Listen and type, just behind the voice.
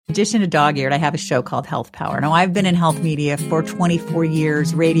In addition to dog-eared, I have a show called Health Power. Now, I've been in health media for 24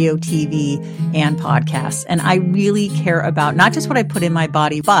 years, radio, TV, and podcasts. And I really care about not just what I put in my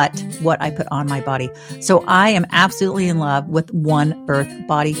body, but what I put on my body. So I am absolutely in love with One Earth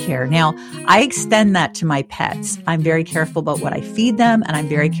Body Care. Now, I extend that to my pets. I'm very careful about what I feed them, and I'm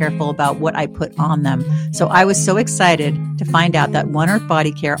very careful about what I put on them. So I was so excited to find out that One Earth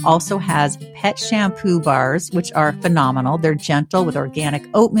Body Care also has pet shampoo bars, which are phenomenal. They're gentle with organic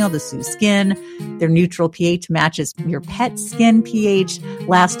oatmeal to soothe skin. Their neutral pH matches your pet's skin pH,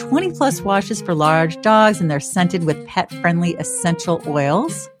 last 20 plus washes for large dogs, and they're scented with pet-friendly essential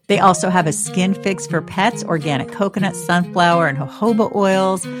oils. They also have a skin fix for pets, organic coconut, sunflower, and jojoba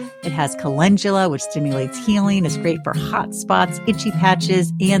oils. It has calendula, which stimulates healing. It's great for hot spots, itchy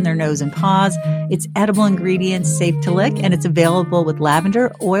patches, and their nose and paws. It's edible ingredients, safe to lick, and it's available with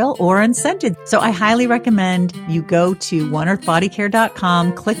lavender oil or unscented. So I highly recommend you go to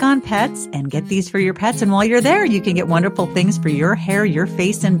oneearthbodycare.com, click on pets, and get these for your pets. And while you're there, you can get wonderful things for your hair, your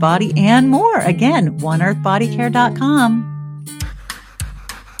face and body, and more. Again, oneearthbodycare.com.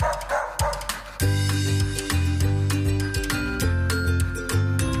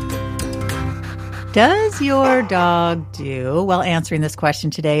 Does your dog do? Well, answering this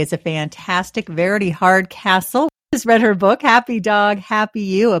question today is a fantastic Verity Hardcastle. Just read her book, Happy Dog, Happy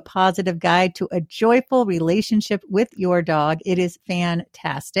You, a positive guide to a joyful relationship with your dog. It is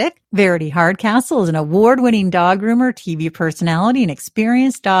fantastic. Verity Hardcastle is an award-winning dog groomer, TV personality, and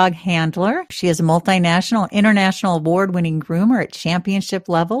experienced dog handler. She is a multinational, international award-winning groomer at championship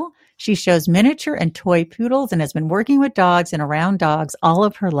level. She shows miniature and toy poodles and has been working with dogs and around dogs all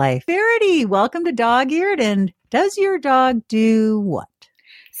of her life. Verity, welcome to Dog-Eared. And does your dog do what?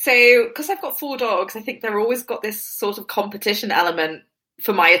 So, because I've got 4 dogs, I think they've always got this sort of competition element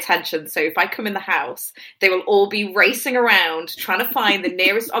for my attention. So if I come in the house, they will all be racing around trying to find the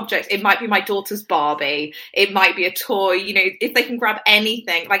nearest object. It might be my daughter's Barbie. It might be a toy. You know, if they can grab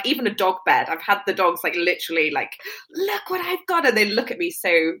anything, like even a dog bed. I've had the dogs like literally like, look what I've got. And they look at me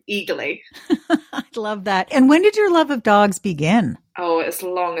so eagerly. I love that. And when did your love of dogs begin? Oh, as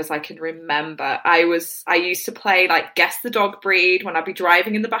long as I can remember. I used to play like guess the dog breed when I'd be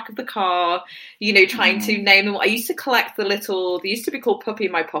driving in the back of the car, you know, trying to name them. I used to collect they used to be called Puppy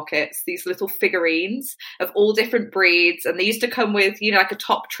in My Pockets, these little figurines of all different breeds. And they used to come with, you know, like a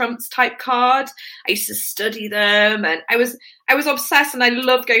top trumps type card. I used to study them, and I was obsessed, and I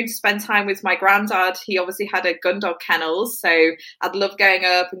loved going to spend time with my granddad. He obviously had a gun dog kennels, so I'd love going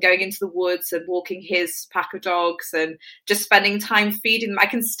up and going into the woods and walking his pack of dogs and just spending time feeding them. I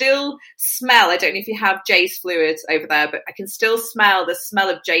can still smell, I don't know if you have Jay's fluid over there, but I can still smell the smell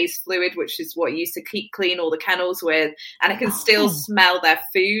of Jay's fluid, which is what he used to keep clean all the kennels with. And I can still smell their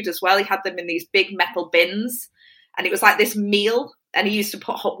food as well. He had them in these big metal bins, and it was like this meal, and he used to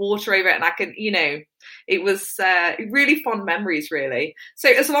put hot water over it, and I can, you know, it was really fond memories, really. So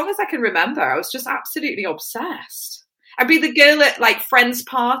as long as I can remember, I was just absolutely obsessed. I'd be the girl at like friends'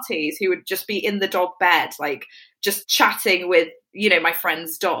 parties who would just be in the dog bed, like just chatting with, you know, my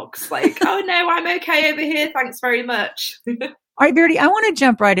friends' dogs. Like, oh no, I'm okay over here. Thanks very much. All right, Verity, I want to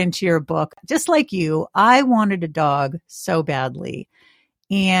jump right into your book. Just like you, I wanted a dog so badly.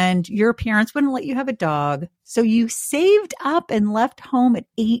 And your parents wouldn't let you have a dog. So you saved up and left home at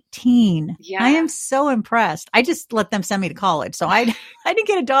 18. Yeah. I am so impressed. I just let them send me to college. So I didn't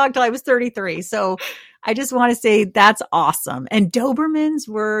get a dog till I was 33. So I just want to say that's awesome. And Dobermans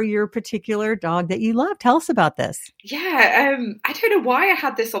were your particular dog that you loved. Tell us about this. Yeah, I don't know why I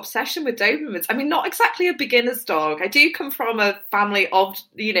had this obsession with Dobermans. I mean, not exactly a beginner's dog. I do come from a family of,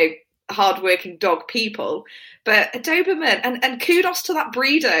 you know, hardworking dog people, but a Doberman, and kudos to that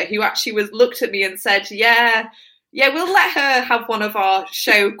breeder who actually looked at me and said, yeah, we'll let her have one of our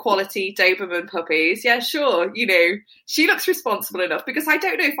show quality Doberman puppies. Yeah, sure. You know, she looks responsible enough, because I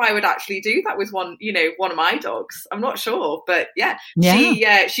don't know if I would actually do that with one of my dogs. I'm not sure, but yeah.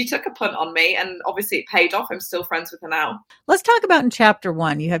 She took a punt on me, and obviously it paid off. I'm still friends with her now. Let's talk about in chapter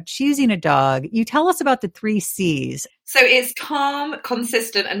 1, you have choosing a dog. You tell us about the 3 C's. So it's calm,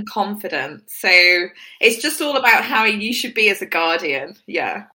 consistent, and confident. So it's just all about how you should be as a guardian.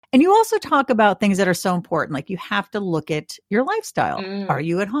 Yeah. And you also talk about things that are so important, like you have to look at your lifestyle. Are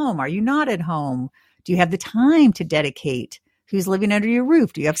you at home? Are you not at home? Do you have the time to dedicate? Who's living under your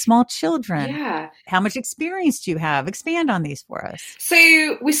roof? Do you have small children? Yeah. How much experience do you have? Expand on these for us.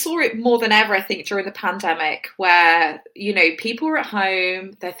 So we saw it more than ever, I think, during the pandemic, where, you know, people were at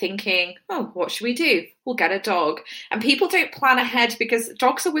home, they're thinking, oh, what should we do? We'll get a dog. And people don't plan ahead because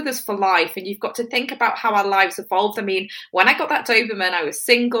dogs are with us for life, and you've got to think about how our lives evolved. I mean, when I got that Doberman, I was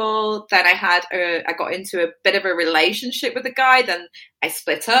single, then I got into a bit of a relationship with a guy, then I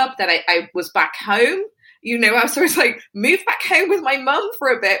split up, then I was back home. You know, I was like, moved back home with my mum for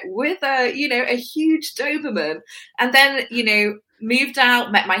a bit with a huge Doberman. And then, you know, moved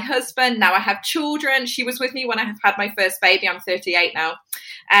out, met my husband. Now I have children. She was with me when I had my first baby. I'm 38 now.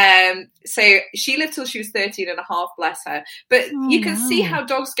 So she lived till she was 13 and a half, bless her. But you can see how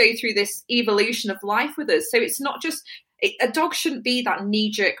dogs go through this evolution of life with us. So it's not just, a dog shouldn't be that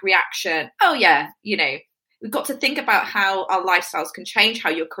knee-jerk reaction. Oh yeah, you know, we've got to think about how our lifestyles can change, how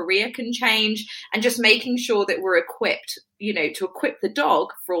your career can change, and just making sure that we're equipped, you know, to equip the dog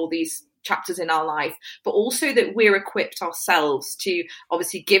for all these chapters in our life, but also that we're equipped ourselves to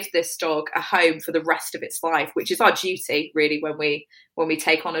obviously give this dog a home for the rest of its life, which is our duty really when we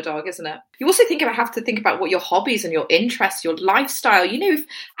take on a dog, isn't it? You also have to think about what your hobbies and your interests, your lifestyle. You know,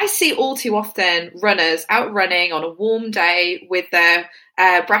 I see all too often runners out running on a warm day with their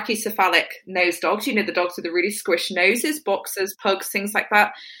brachycephalic nose dogs, you know, the dogs with the really squished noses, boxers, pugs, things like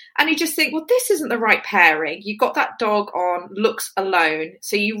that. And you just think, well, this isn't the right pairing. You've got that dog on looks alone.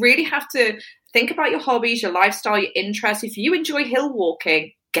 So you really have to think about your hobbies, your lifestyle, your interests. If you enjoy hill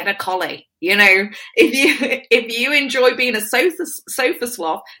walking, get a collie. You know, if you enjoy being a sofa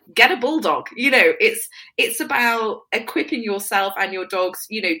sloth, get a bulldog. You know, it's about equipping yourself and your dogs,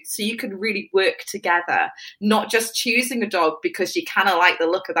 you know, so you can really work together, not just choosing a dog because you kind of like the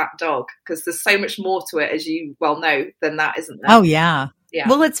look of that dog, because there's so much more to it, as you well know, than that, isn't there? Oh, yeah. Yeah.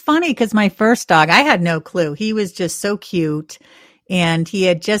 Well, it's funny because my first dog, I had no clue. He was just so cute. And he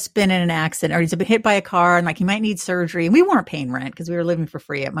had just been in an accident, or he's been hit by a car, and like he might need surgery. And we weren't paying rent because we were living for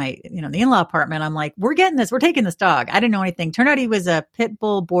free at my, you know, the in-law apartment. I'm like, we're getting this. We're taking this dog. I didn't know anything. Turned out he was a pit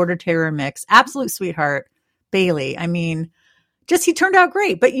bull border terrier mix. Absolute sweetheart, Bailey. I mean, just he turned out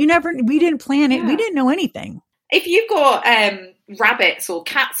great. But we didn't plan it. Yeah. We didn't know anything. If you've got rabbits or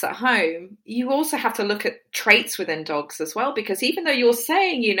cats at home, you also have to look at traits within dogs as well, because even though you're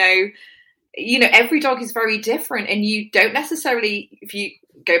saying, you know, every dog is very different, and you don't necessarily, if you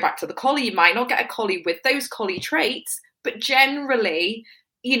go back to the collie, you might not get a collie with those collie traits, but generally,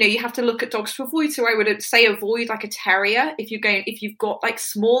 you know, you have to look at dogs to avoid. So I would say avoid like a terrier if you've got like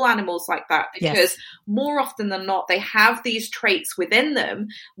small animals like that, because more often than not, they have these traits within them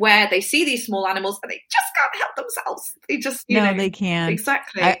where they see these small animals and they just can't help themselves. They just, they can't.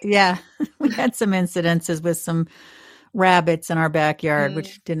 Exactly. We had some incidences with some rabbits in our backyard,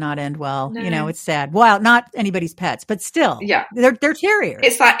 which did not end well. No. You know, it's sad. Well, not anybody's pets, but still, they're terriers.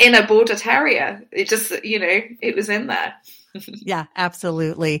 It's that inner border terrier. It just, you know, it was in there. Yeah,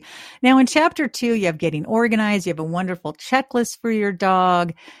 absolutely. Now in chapter 2, you have getting organized. You have a wonderful checklist for your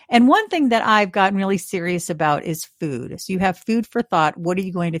dog. And one thing that I've gotten really serious about is food. So you have food for thought. What are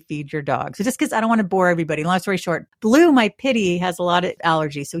you going to feed your dog? So just because I don't want to bore everybody, long story short, Blue, my pitty, has a lot of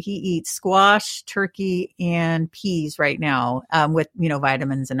allergies. So he eats squash, turkey, and peas right now with, you know,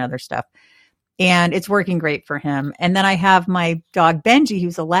 vitamins and other stuff. And it's working great for him. And then I have my dog Benji,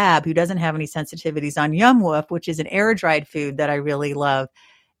 who's a lab, who doesn't have any sensitivities on Yum Woof, which is an air-dried food that I really love.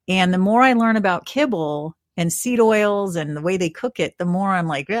 And the more I learn about kibble and seed oils and the way they cook it, the more I'm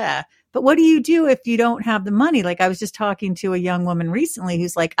like, yeah. But what do you do if you don't have the money? Like I was just talking to a young woman recently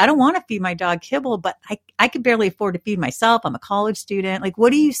who's like, I don't want to feed my dog kibble, but I could barely afford to feed myself. I'm a college student. Like,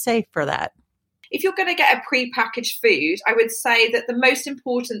 what do you say for that? If you're going to get a pre-packaged food, I would say that the most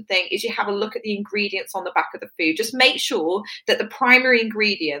important thing is you have a look at the ingredients on the back of the food. Just make sure that the primary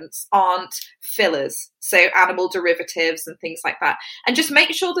ingredients aren't fillers, so animal derivatives and things like that. And just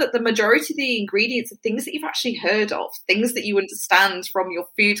make sure that the majority of the ingredients are things that you've actually heard of, things that you understand from your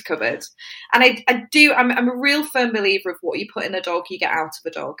food cupboard. And I'm a real firm believer of what you put in a dog, you get out of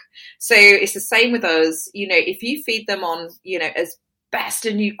a dog. So it's the same with us. You know, if you feed them on, you know, as best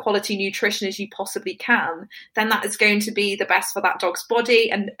and new quality nutrition as you possibly can, then that is going to be the best for that dog's body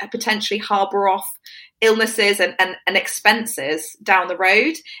and potentially harbor off illnesses and expenses down the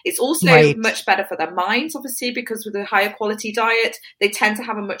road. It's also much better for their minds, obviously, because with a higher quality diet, they tend to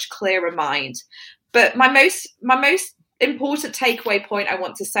have a much clearer mind. But my most important takeaway point I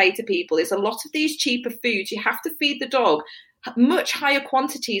want to say to people is a lot of these cheaper foods, you have to feed the dog much higher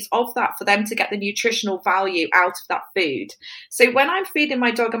quantities of that for them to get the nutritional value out of that food. So when I'm feeding my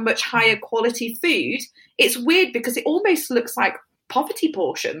dog a much higher quality food, it's weird because it almost looks like poverty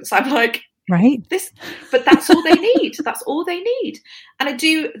portions. I'm like, Right. But that's all they need. That's all they need. And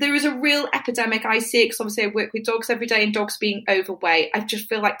there is a real epidemic I see, because obviously I work with dogs every day and dogs being overweight. I just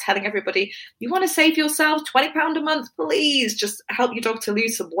feel like telling everybody, you want to save yourself £20 a month, please just help your dog to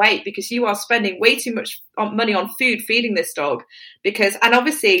lose some weight, because you are spending way too much money on food feeding this dog. And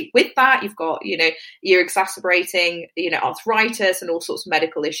obviously with that, you've got, you're exacerbating, arthritis and all sorts of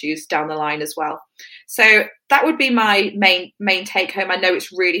medical issues down the line as well. So that would be my main take home. I know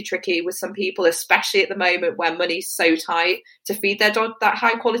it's really tricky with some people, especially at the moment where money's so tight to feed their dog that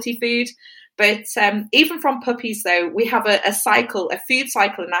high quality food. But even from puppies, though, we have a food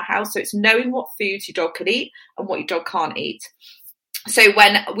cycle in our house. So it's knowing what foods your dog can eat and what your dog can't eat. So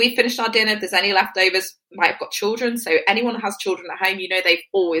when we finish our dinner, if there's any leftovers, I've got children. So anyone who has children at home, they've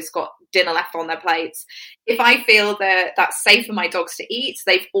always got dinner left on their plates. If I feel that that's safe for my dogs to eat,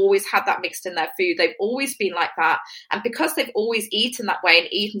 they've always had that mixed in their food. They've always been like that. And because they've always eaten that way and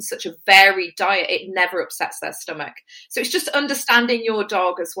eaten such a varied diet, it never upsets their stomach. So it's just understanding your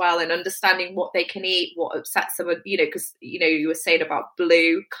dog as well, and understanding what they can eat, what upsets them, because, you were saying about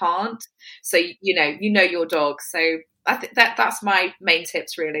Blue can't. So, your dog. So I think that's my main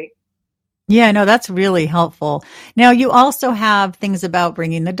tips, really. Yeah, no, that's really helpful. Now, you also have things about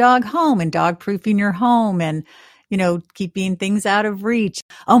bringing the dog home and dog proofing your home and, keeping things out of reach.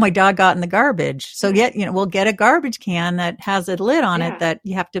 Oh, my dog got in the garbage. So we'll get a garbage can that has a lid on it that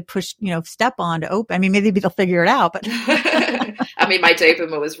you have to push, step on to open. I mean, maybe they'll figure it out, but I mean, my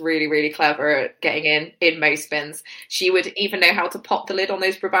Doberman was really, really clever at getting in most bins. She would even know how to pop the lid on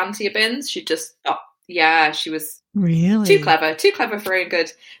those Brabantia bins. She just, she was really too clever for her own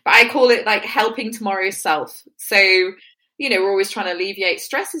good. But I call it like helping tomorrow's self. So, we're always trying to alleviate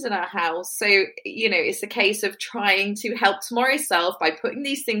stresses in our house. So, it's a case of trying to help tomorrow's self by putting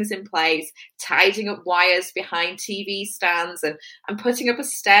these things in place, tidying up wires behind TV stands and putting up a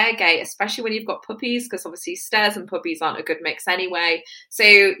stair gate, especially when you've got puppies, because obviously stairs and puppies aren't a good mix anyway. So,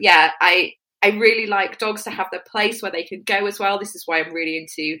 I really like dogs to have their place where they can go as well. This is why I'm really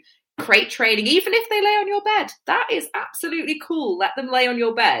into crate training, even if they lay on your bed. That is absolutely cool. Let them lay on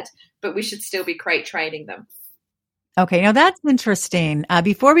your bed, but we should still be crate training them. Okay, now that's interesting.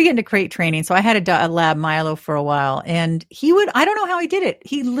 Before we get into crate training, so I had a lab, Milo, for a while, and I don't know how he did it.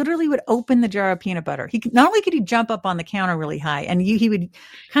 He literally would open the jar of peanut butter. Not only could he jump up on the counter really high, and he would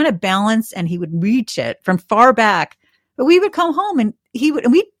kind of balance and he would reach it from far back, but we would come home and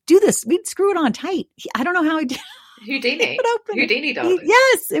we'd do this. We'd screw it on tight. I don't know how he did. Houdini dog.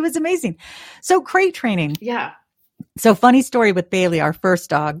 Yes, it was amazing. So crate training. Yeah. So funny story with Bailey, our first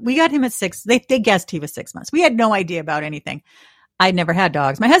dog. We got him at 6. They guessed he was 6 months. We had no idea about anything. I'd never had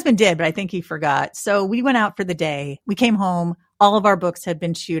dogs. My husband did, but I think he forgot. So we went out for the day. We came home. All of our books had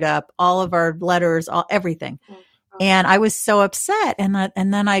been chewed up. All of our letters, everything. And I was so upset.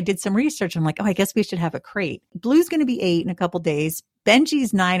 And then I did some research. I'm like, I guess we should have a crate. Blue's going to be 8 in a couple days.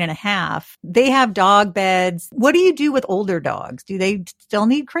 Benji's 9.5. They have dog beds. What do you do with older dogs? Do they still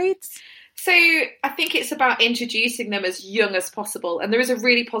need crates? So I think it's about introducing them as young as possible. And there is a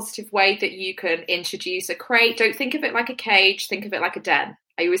really positive way that you can introduce a crate. Don't think of it like a cage. Think of it like a den.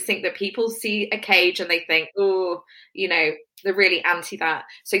 I always think that people see a cage and they think, they're really anti that.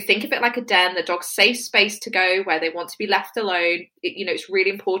 So think of it like a den, the dog's safe space to go where they want to be left alone. It's really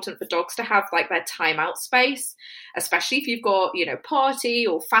important for dogs to have like their time out space, especially if you've got, party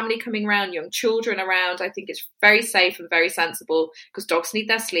or family coming around, young children around. I think it's very safe and very sensible because dogs need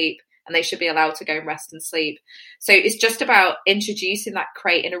their sleep and they should be allowed to go and rest and sleep. So it's just about introducing that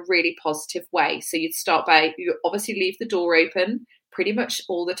crate in a really positive way. So you'd start by, you obviously leave the door open pretty much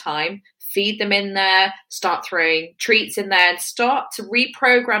all the time, feed them in there, start throwing treats in there and start to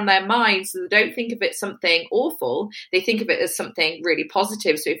reprogram their minds so they don't think of it something awful. They think of it as something really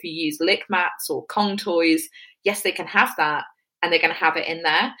positive. So if you use lick mats or Kong toys, yes, they can have that. And they're going to have it in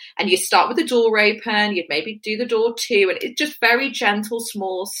there. And you start with the door open. You'd maybe do the door too. And it's just very gentle,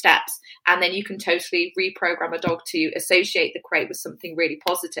 small steps. And then you can totally reprogram a dog to associate the crate with something really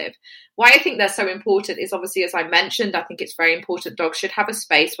positive. Why I think they're so important is obviously, as I mentioned, I think it's very important dogs should have a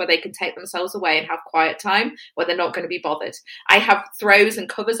space where they can take themselves away and have quiet time where they're not going to be bothered. I have throws and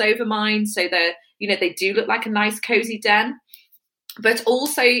covers over mine. So they're, they do look like a nice cozy den. But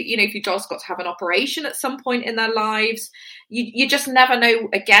also, if your dog's got to have an operation at some point in their lives, you just never know,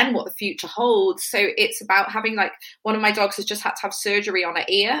 again, what the future holds. So it's about having, like, one of my dogs has just had to have surgery on her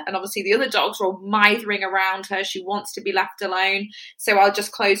ear. And obviously the other dogs are all mithering around her. She wants to be left alone. So I'll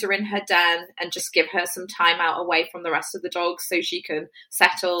just close her in her den and just give her some time out away from the rest of the dogs so she can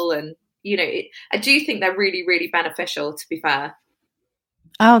settle. And, I do think they're really, really beneficial, to be fair.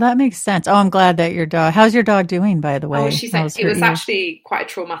 Oh, that makes sense. Oh, I'm glad that your dog, how's your dog doing, by the way? Oh, it was actually quite a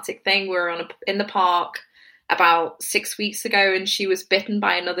traumatic thing. We were in the park about 6 weeks ago, and she was bitten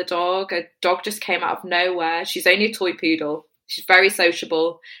by another dog. A dog just came out of nowhere. She's only a toy poodle. She's very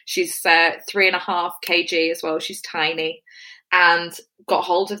sociable. She's 3.5 kg as well. She's tiny, and got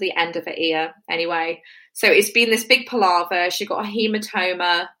hold of the end of her ear anyway. So it's been this big palaver. She got a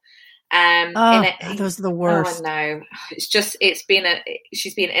hematoma. Those are the worst. Oh no, she's been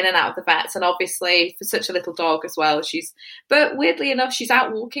in and out of the vets, and obviously for such a little dog as well, but weirdly enough, she's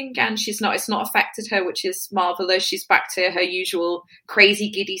out walking and it's not affected her, which is marvelous. She's back to her usual crazy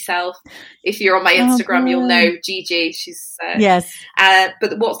giddy self. If you're on my Instagram, you'll know Gigi. She's yes.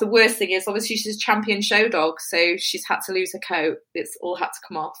 But what's the worst thing is obviously she's a champion show dog, so she's had to lose her coat. It's all had to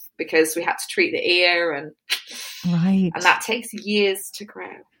come off because we had to treat the ear, and that takes years to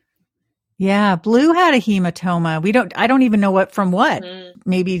grow. Yeah, Blue had a hematoma. I don't even know what.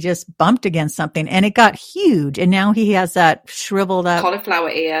 Maybe just bumped against something, and it got huge. And now he has that shriveled up cauliflower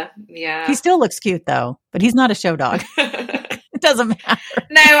ear. Yeah. He still looks cute though, but he's not a show dog. It doesn't matter.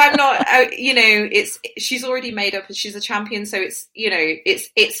 No, I'm not. She's already made up, and she's a champion. So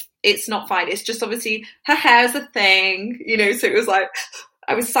it's not fine. It's just obviously her hair's a thing, so it was like,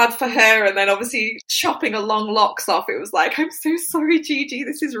 I was sad for her, and then obviously chopping a long locks off, it was like, I'm so sorry, Gigi,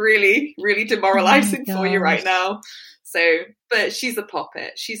 this is really, really demoralizing for you right now. So, but she's a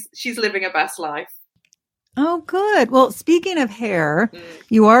puppet. She's living her best life. Oh, good. Well, speaking of hair,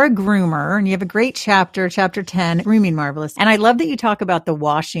 you are a groomer, and you have a great chapter 10, Grooming Marvelous. And I love that you talk about the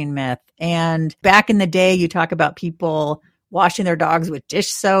washing myth. And back in the day, you talk about people washing their dogs with dish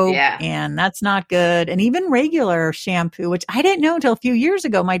soap, and that's not good. And even regular shampoo, which I didn't know until a few years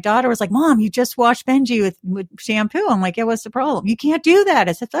ago. My daughter was like, Mom, you just washed Benji with shampoo. I'm like, yeah, what's the problem? You can't do that.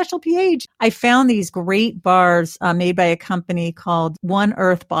 It's a special pH. I found these great bars made by a company called One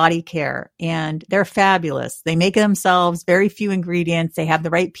Earth Body Care, and they're fabulous. They make it themselves, very few ingredients. They have the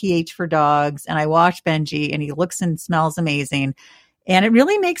right pH for dogs. And I wash Benji, and he looks and smells amazing. And it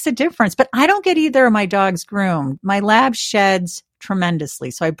really makes a difference. But I don't get either of my dogs groomed. My lab sheds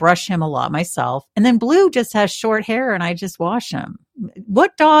tremendously, so I brush him a lot myself. And then Blue just has short hair, and I just wash him.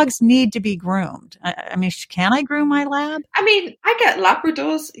 What dogs need to be groomed? I mean, can I groom my lab? I mean, I get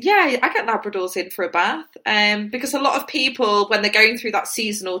Labradors. Yeah, I get Labradors in for a bath. Because a lot of people, when they're going through that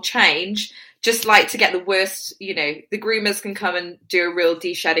seasonal change, just like to get the worst, the groomers can come and do a real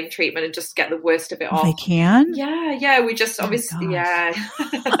de-shedding treatment and just get the worst of it off. They can? Yeah. We just obviously, yeah.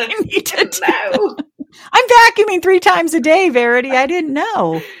 I need to know. I'm vacuuming 3 times a day, Verity. I didn't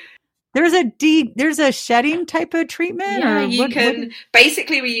know. There's a shedding type of treatment? Yeah,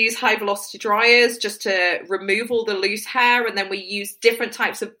 basically we use high velocity dryers just to remove all the loose hair, and then we use different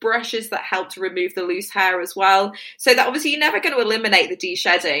types of brushes that help to remove the loose hair as well. So that obviously you're never going to eliminate the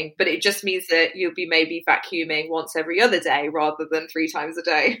de-shedding, but it just means that you'll be maybe vacuuming once every other day rather than 3 times a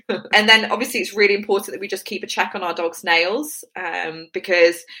day. And then obviously it's really important that we just keep a check on our dog's nails,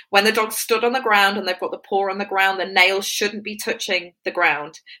 because when the dog's stood on the ground and they've got the paw on the ground, the nails shouldn't be touching the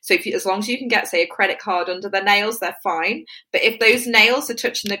ground. So as long as you can get, say, a credit card under the nails, they're fine. But if those nails are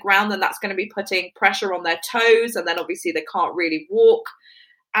touching the ground, then that's going to be putting pressure on their toes. And then obviously they can't really walk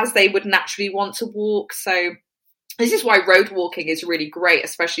as they would naturally want to walk. So this is why road walking is really great,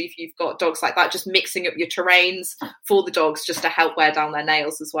 especially if you've got dogs like that, just mixing up your terrains for the dogs just to help wear down their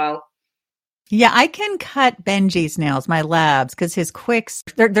nails as well. Yeah, I can cut Benji's nails, my labs, because his quicks,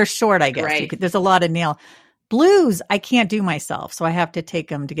 they're short, I guess. Right. There's a lot of nail. Blues, I can't do myself, so I have to take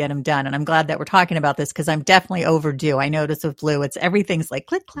them to get them done. And I'm glad that we're talking about this because I'm definitely overdue. I notice with Blue, everything's like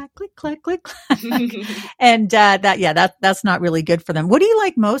click, clack, click, clack, click, clack. And that's not really good for them. What do you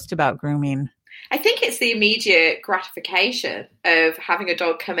like most about grooming? I think it's the immediate gratification of having a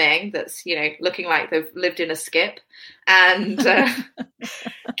dog come in that's, looking like they've lived in a skip, and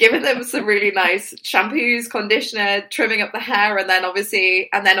giving them some really nice shampoos, conditioner, trimming up the hair, and then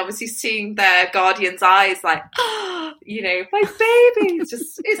obviously seeing their guardian's eyes like, my baby.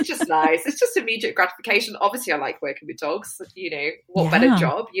 It's just nice. It's just immediate gratification. Obviously, I like working with dogs. What better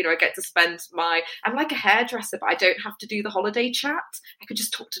job? I get to spend I'm like a hairdresser, but I don't have to do the holiday chat. I could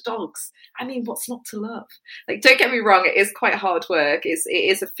just talk to dogs. I mean, what's not to love? Like, don't get me wrong, it is quite hard work. It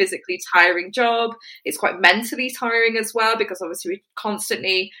is a physically tiring job. It's quite mentally tiring as well, because obviously we're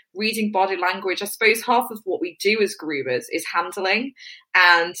constantly reading body language. I suppose half of what we do as groomers is handling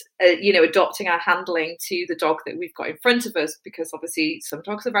and, adopting our handling to the dog that we've got in front of us, because obviously some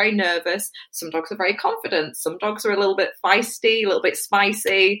dogs are very nervous, some dogs are very confident, some dogs are a little bit feisty, a little bit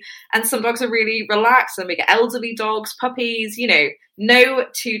spicy, and some dogs are really relaxed. And we get elderly dogs, puppies, no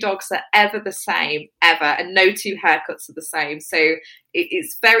two dogs are ever the same, ever, and no two haircuts are the same. So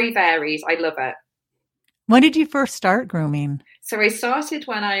it's very varied. I love it. When did you first start grooming? So I started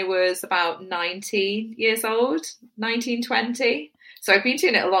when I was about 19 years old, 19, 20. So I've been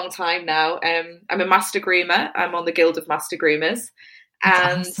doing it a long time now. I'm a Master Groomer. I'm on the Guild of Master Groomers.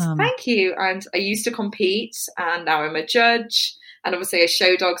 And awesome. Thank you. And I used to compete, and now I'm a judge. And obviously I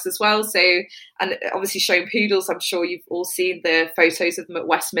show dogs as well. So, and obviously showing poodles, I'm sure you've all seen the photos of them at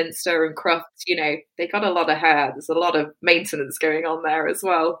Westminster and Crufts. They got a lot of hair. There's a lot of maintenance going on there as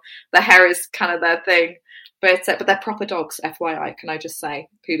well. The hair is kind of their thing. But they're proper dogs, FYI, can I just say.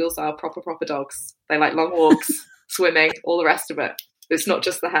 Poodles are proper dogs. They like long walks, swimming, all the rest of it. It's not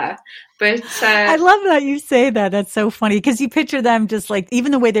just the hair. But I love that you say that. That's so funny, because you picture them just like,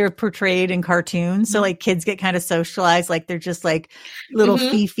 even the way they're portrayed in cartoons. So like kids get kind of socialized, like they're just like little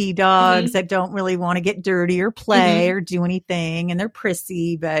fifi dogs that don't really want to get dirty or play or do anything. And they're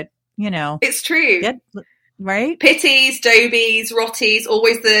prissy, but it's true. Right? Pitties, dobies, rotties,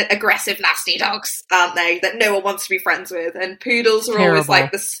 always the aggressive, nasty dogs, aren't they? That no one wants to be friends with. And poodles are always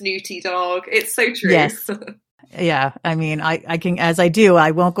like the snooty dog. It's so true. Yes. Yeah. I mean, I can, as I do,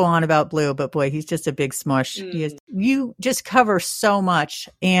 I won't go on about Blue, but boy, he's just a big smush. You just cover so much,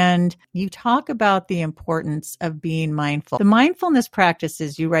 and you talk about the importance of being mindful. The mindfulness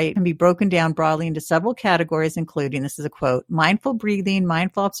practices you write can be broken down broadly into several categories, including, this is a quote, mindful breathing,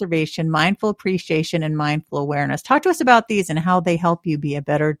 mindful observation, mindful appreciation, and mindful awareness. Talk to us about these and how they help you be a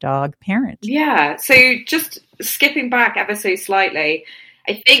better dog parent. Yeah. So just skipping back ever so slightly,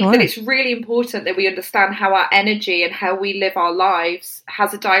 I think that it's really important that we understand how our energy and how we live our lives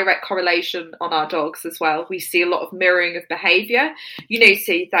has a direct correlation on our dogs as well. We see a lot of mirroring of behaviour.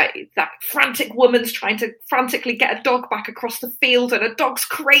 See that frantic woman's trying to frantically get a dog back across the field, and a dog's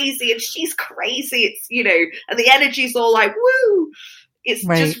crazy and she's crazy. It's, and the energy's all like, woo! It's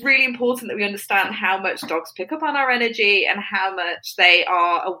just really important that we understand how much dogs pick up on our energy and how much they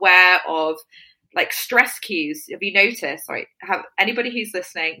are aware of like stress cues. Have you noticed, have anybody who's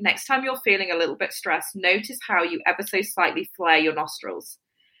listening, next time you're feeling a little bit stressed, notice how you ever so slightly flare your nostrils.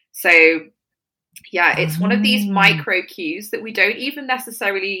 So yeah, it's one of these micro cues that we don't even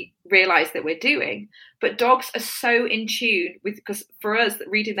necessarily realize that we're doing, but dogs are so in tune with, because for us,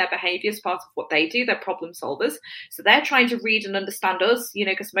 reading their behavior is part of what they do. They're problem solvers. So they're trying to read and understand us,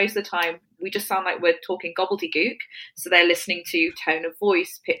 because most of the time we just sound like we're talking gobbledygook. So they're listening to tone of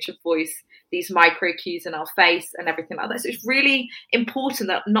voice, pitch of voice, these micro cues in our face and everything like that. So it's really important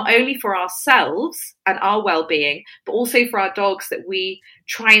that not only for ourselves and our well-being, but also for our dogs, that we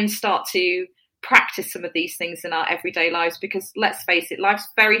try and start to practice some of these things in our everyday lives, because let's face it, life's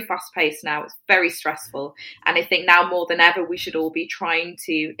very fast-paced now. It's very stressful. And I think now more than ever, we should all be trying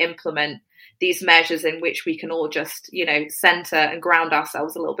to implement these measures in which we can all just, center and ground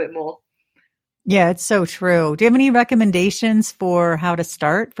ourselves a little bit more. Yeah, it's so true. Do you have any recommendations for how to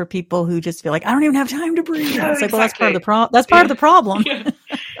start for people who just feel like, I don't even have time to breathe? No, it's like, exactly. well, that's part of the problem. That's part of the problem. Yeah.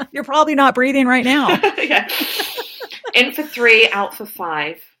 You're probably not breathing right now. Yeah. In for 3, out for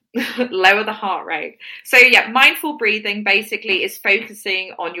 5. Lower the heart rate. So yeah, mindful breathing basically is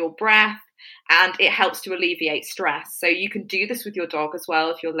focusing on your breath, and it helps to alleviate stress. So you can do this with your dog as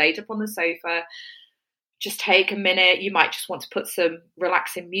well. If you're laid up on the sofa, just take a minute. You might just want to put some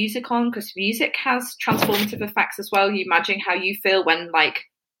relaxing music on, because music has transformative effects as well. You imagine how you feel when like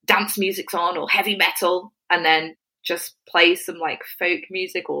dance music's on or heavy metal, and then just play some like folk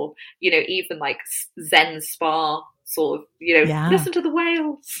music, or even like Zen spa sort of, listen to the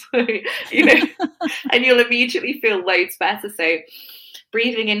whales, and you'll immediately feel loads better. So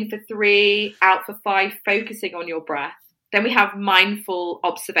breathing in for 3, out for 5, focusing on your breath. Then we have mindful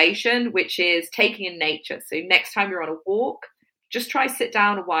observation, which is taking in nature. So next time you're on a walk, just try sit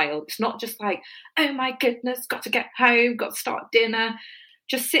down a while. It's not just like, oh my goodness, got to get home, got to start dinner.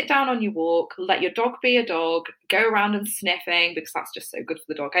 Just sit down on your walk, let your dog be a dog, go around and sniffing, because that's just so good for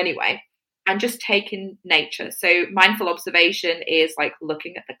the dog anyway. And just take in nature. So mindful observation is like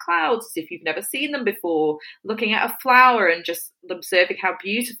looking at the clouds as if you've never seen them before, looking at a flower and just observing how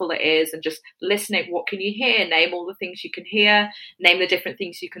beautiful it is, and just listening. What can you hear? Name all the things you can hear. Name the different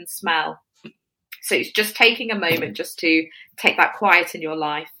things you can smell. So it's just taking a moment just to take that quiet in your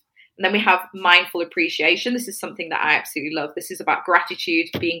life. And then we have mindful appreciation. This is something that I absolutely love. This is about gratitude,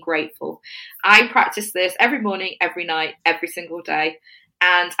 being grateful. I practice this every morning, every night, every single day.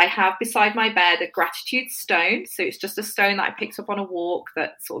 And I have beside my bed a gratitude stone. So it's just a stone that I picked up on a walk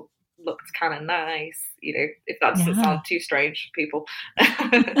that sort of looked kind of nice, if that doesn't sound too strange, people.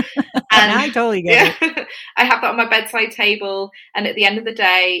 And I totally get it. I have that on my bedside table, and at the end of the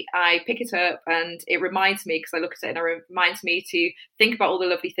day, I pick it up, and it reminds me, because I look at it and it reminds me to think about all the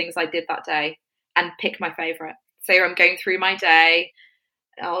lovely things I did that day and pick my favorite. So I'm going through my day.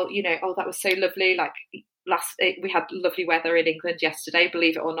 Oh, that was so lovely. Like we had lovely weather in England yesterday.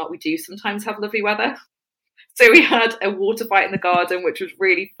 Believe it or not, we do sometimes have lovely weather. So we had a water fight in the garden, which was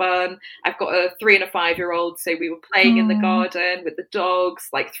really fun. I've got a 3 and a 5-year-old, so we were playing in the garden with the dogs,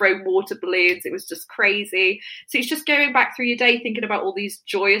 like throwing water balloons. It was just crazy. So it's just going back through your day, thinking about all these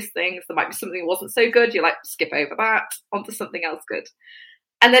joyous things. There might be something that wasn't so good. You're like, skip over that, onto something else good.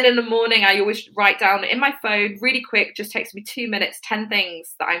 And then in the morning, I always write down in my phone, really quick, just takes me 2 minutes, 10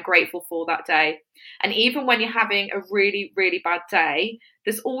 things that I'm grateful for that day. And even when you're having a really, really bad day,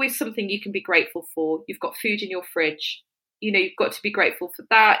 there's always something you can be grateful for. You've got food in your fridge. You've got to be grateful for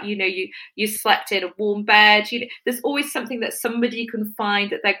that. You slept in a warm bed. There's always something that somebody can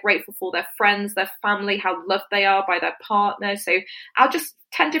find that they're grateful for, their friends, their family, how loved they are by their partner. So I'll just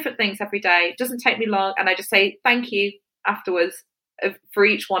 10 different things every day. It doesn't take me long. And I just say thank you afterwards for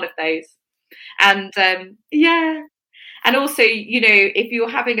each one of those. And and also, if you're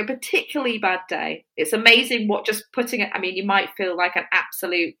having a particularly bad day, it's amazing what just putting it, you might feel like an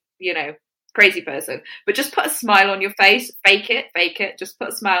absolute, crazy person, but just put a smile on your face, fake it, just put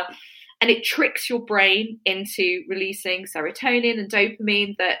a smile, and it tricks your brain into releasing serotonin and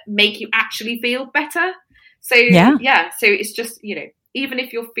dopamine that make you actually feel better. So so it's just, even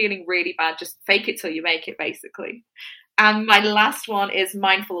if you're feeling really bad, just fake it till you make it, basically. And my last one is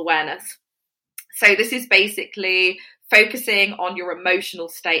mindful awareness. So this is basically focusing on your emotional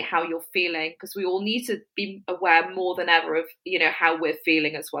state, how you're feeling, because we all need to be aware more than ever of, how we're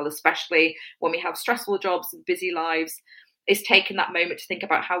feeling as well, especially when we have stressful jobs and busy lives. Is taking that moment to think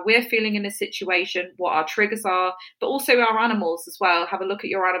about how we're feeling in a situation, what our triggers are, but also our animals as well. Have a look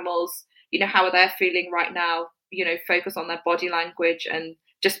at your animals, how are they feeling right now, focus on their body language and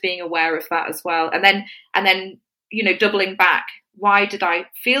just being aware of that as well. And then doubling back, why did I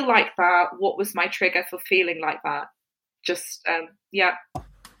feel like that? What was my trigger for feeling like that? Just,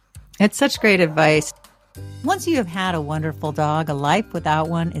 It's such great advice. Once you have had a wonderful dog, a life without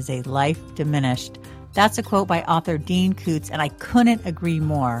one is a life diminished. That's a quote by author Dean Koontz, and I couldn't agree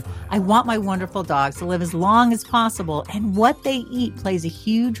more. I want my wonderful dogs to live as long as possible, and what they eat plays a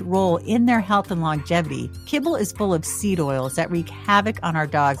huge role in their health and longevity. Kibble is full of seed oils that wreak havoc on our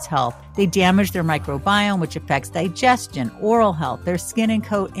dog's health. They damage their microbiome, which affects digestion, oral health, their skin and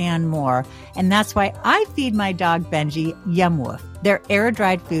coat, and more. And that's why I feed my dog Benji Yum-Woof. Their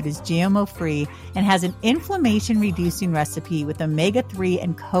air-dried food is GMO-free and has an inflammation-reducing recipe with omega-3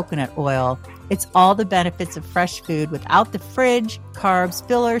 and coconut oil. It's all the benefits of fresh food without the fridge, carbs,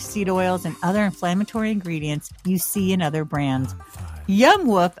 fillers, seed oils, and other inflammatory ingredients you see in other brands.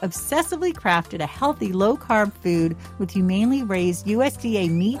 Yum-Woof obsessively crafted a healthy, low-carb food with humanely raised USDA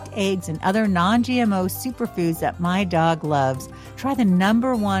meat, eggs, and other non-GMO superfoods that my dog loves. Try the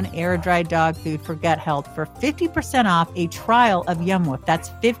 #1 air-dried dog food for gut health for 50% off a trial of Yum-Woof.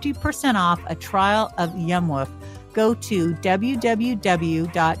 That's 50% off a trial of Yum-Woof. Go to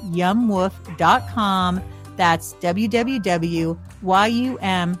www.yumwoof.com. That's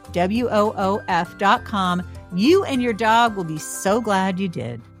www.yumwoof.com. You and your dog will be so glad you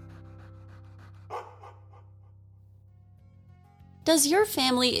did. Does your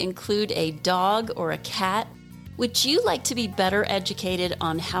family include a dog or a cat? Would you like to be better educated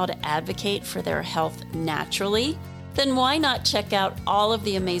on how to advocate for their health naturally? Then why not check out all of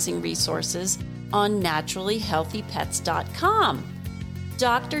the amazing resources on naturallyhealthypets.com.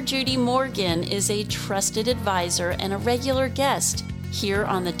 Dr. Judy Morgan is a trusted advisor and a regular guest here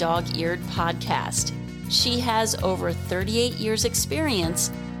on the Dog-Eared podcast. She has over 38 years experience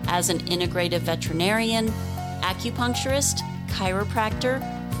as an integrative veterinarian, acupuncturist, chiropractor,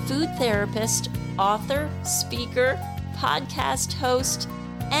 food therapist, author, speaker, podcast host,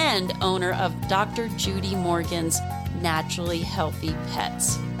 and owner of Dr. Judy Morgan's Naturally Healthy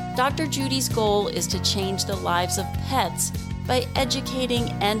Pets. Dr. Judy's goal is to change the lives of pets by educating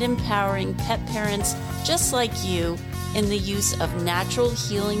and empowering pet parents just like you in the use of natural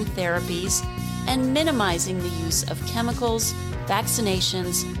healing therapies and minimizing the use of chemicals,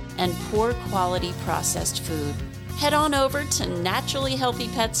 vaccinations, and poor quality processed food. Head on over to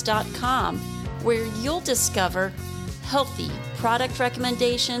naturallyhealthypets.com where you'll discover healthy product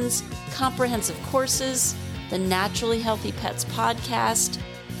recommendations, comprehensive courses, the Naturally Healthy Pets podcast,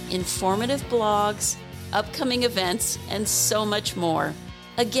 informative blogs, upcoming events, and so much more.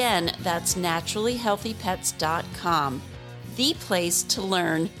 Again, that's naturallyhealthypets.com, the place to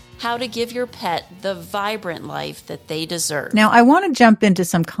learn how to give your pet the vibrant life that they deserve. Now, I want to jump into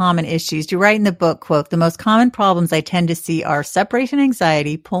some common issues. You write in the book, quote, "The most common problems I tend to see are separation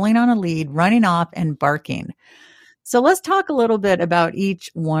anxiety, pulling on a lead, running off, and barking." So let's talk a little bit about each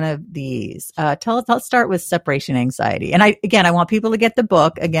one of these. Let's start with separation anxiety. And I want people to get the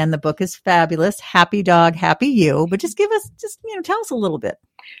book. Again, the book is fabulous. Happy Dog, Happy You. But tell us a little bit.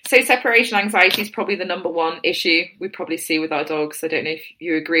 So separation anxiety is probably the number one issue we probably see with our dogs. I don't know if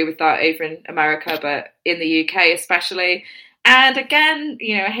you agree with that over in America, but in the UK especially. And again,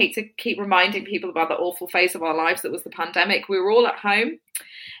 I hate to keep reminding people about the awful phase of our lives that was the pandemic. We were all at home.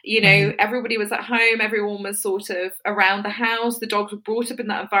 Everybody was at home. Everyone was sort of around the house. The dogs were brought up in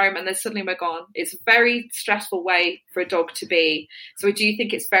that environment. Then suddenly we're gone. It's a very stressful way for a dog to be. So I do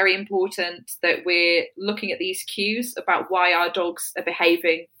think it's very important that we're looking at these cues about why our dogs are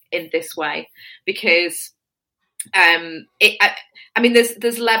behaving in this way, because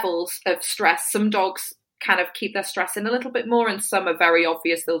there's levels of stress. Some dogs kind of keep their stress in a little bit more, and some are very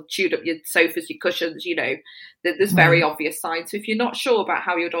obvious. They'll chew up your sofas, your cushions, there's very obvious signs. So if you're not sure about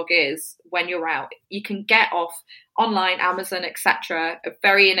how your dog is when you're out, you can get off online, Amazon, etc., a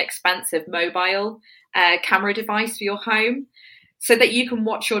very inexpensive mobile camera device for your home, so that you can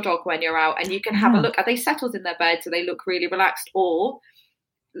watch your dog when you're out, and you can have a look. Are they settled in their bed? Do they look really relaxed? Or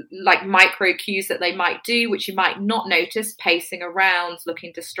like micro cues that they might do, which you might not notice, pacing around,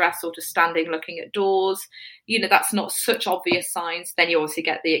 looking distressed, or just standing looking at doors. That's not such obvious signs. Then you obviously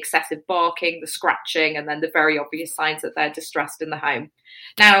get the excessive barking, the scratching, and then the very obvious signs that they're distressed in the home.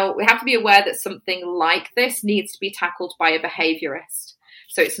 Now, we have to be aware that something like this needs to be tackled by a behaviourist.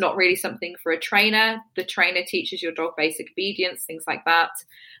 So it's not really something for a trainer. The trainer teaches your dog basic obedience, things like that.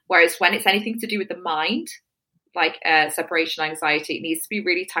 Whereas when it's anything to do with the mind, like separation anxiety, it needs to be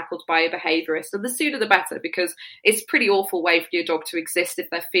really tackled by a behaviourist, and the sooner the better, because it's a pretty awful way for your dog to exist if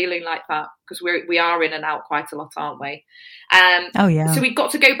they're feeling like that, because we are in and out quite a lot, aren't we? So we've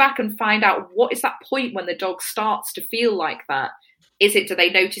got to go back and find out what is that point when the dog starts to feel like that. Do they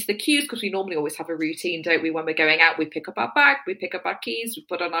notice the cues? Because we normally always have a routine, don't we? When we're going out, we pick up our bag, we pick up our keys, we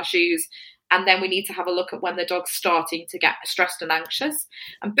put on our shoes, and then we need to have a look at when the dog's starting to get stressed and anxious.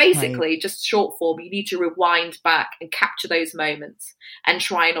 And basically, just short form, you need to rewind back and capture those moments and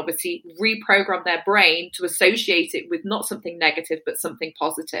try and obviously reprogram their brain to associate it with not something negative, but something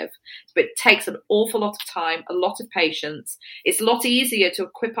positive. But it takes an awful lot of time, a lot of patience. It's a lot easier to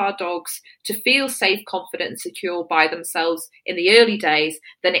equip our dogs to feel safe, confident, and secure by themselves in the early days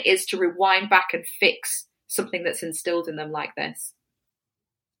than it is to rewind back and fix something that's instilled in them like this.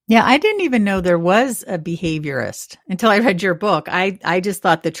 Yeah, I didn't even know there was a behaviorist until I read your book. I just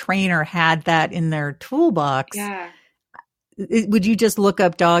thought the trainer had that in their toolbox. Yeah. Would you just look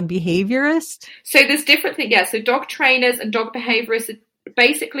up dog behaviorist? So there's different things. Yeah, so dog trainers and dog behaviorists.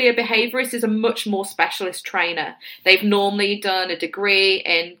 Basically, a behaviourist is a much more specialist trainer. They've normally done a degree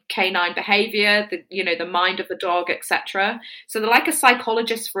in canine behaviour, the mind of the dog, etc. So they're like a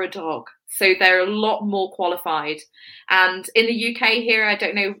psychologist for a dog. So they're a lot more qualified. And in the UK here, I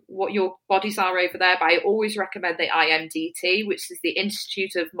don't know what your bodies are over there, but I always recommend the IMDT, which is the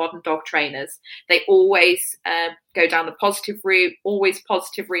Institute of Modern Dog Trainers. They always go down the positive route, always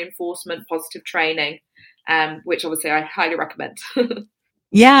positive reinforcement, positive training, which obviously I highly recommend.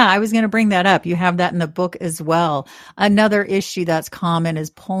 Yeah, I was going to bring that up. You have that in the book as well. Another issue that's common is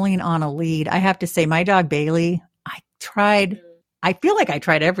pulling on a lead. I have to say, my dog Bailey, I feel like I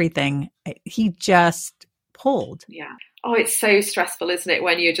tried everything. He just pulled. Yeah. Oh, it's so stressful, isn't it,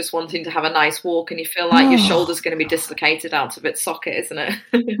 when you're just wanting to have a nice walk and you feel like your shoulder's going to be dislocated out of its socket, isn't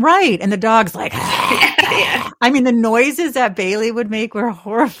it? Right. And the dog's like, yeah. I mean, the noises that Bailey would make were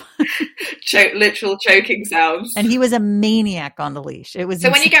horrifying. Literal choking sounds. And he was a maniac on the leash. It was so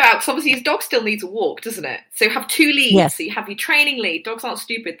when you go out, because obviously his dog still needs a walk, doesn't it? So have two leads. Yes. So you have your training lead. Dogs aren't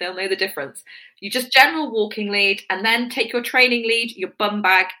stupid. They'll know the difference. You just general walking lead, and then take your training lead, your bum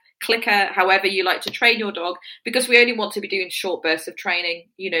bag, clicker, however you like to train your dog, because we only want to be doing short bursts of training.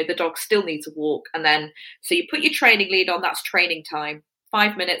 The dog still needs a walk. And then, so you put your training lead on, that's training time,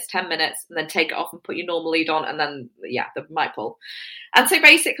 5 minutes, 10 minutes, and then take it off and put your normal lead on. And then, the might pull. And so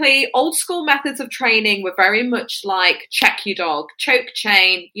basically old school methods of training were very much like check your dog, choke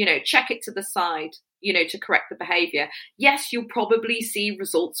chain, check it to the side, to correct the behavior. Yes, you'll probably see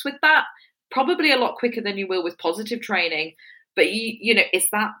results with that, probably a lot quicker than you will with positive training. But, is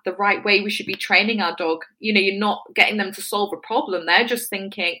that the right way we should be training our dog? You're not getting them to solve a problem. They're just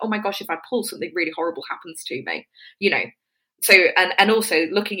thinking, oh, my gosh, if I pull, something really horrible happens to me, So, and also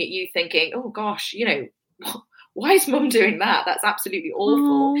looking at you thinking, oh, gosh, why is mum doing that? That's absolutely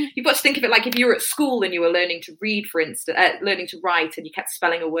awful. Aww. You've got to think of it like if you were at school and you were learning to read, for instance, learning to write, and you kept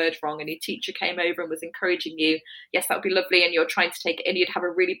spelling a word wrong and your teacher came over and was encouraging you, yes, that would be lovely, and you're trying to take it in, you'd have a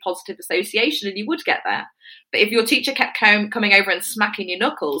really positive association and you would get there. But if your teacher kept coming over and smacking your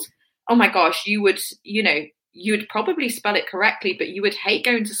knuckles, oh my gosh, you would probably spell it correctly, but you would hate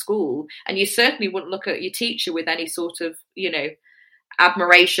going to school, and you certainly wouldn't look at your teacher with any sort of,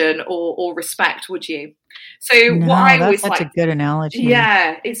 admiration or respect, would you? So No, what I that's always such a good analogy.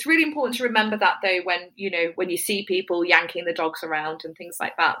 Yeah, it's really important to remember that though, when you see people yanking the dogs around and things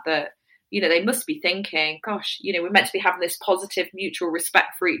like that, they must be thinking, gosh, we're meant to be having this positive mutual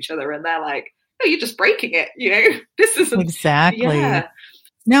respect for each other, and they're like, oh, you're just breaking it, this isn't Exactly. Yeah.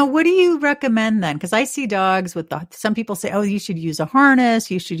 Now, what do you recommend then? Because I see dogs with some people say, oh, you should use a harness,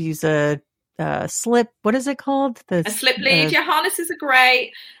 you should use a slip. What is it called? A slip lead. Harnesses are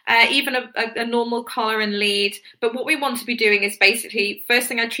great. Even a normal collar and lead. But what we want to be doing is basically, first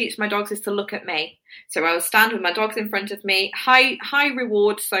thing I teach my dogs is to look at me. So I will stand with my dogs in front of me. High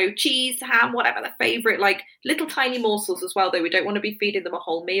reward. So cheese, ham, whatever their favorite, like little tiny morsels as well, though we don't want to be feeding them a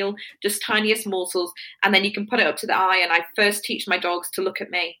whole meal, just tiniest morsels. And then you can put it up to the eye. And I first teach my dogs to look at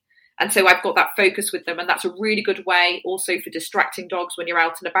me. And so I've got that focus with them. And that's a really good way also for distracting dogs when you're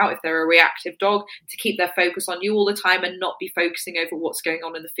out and about, if they're a reactive dog, to keep their focus on you all the time and not be focusing over what's going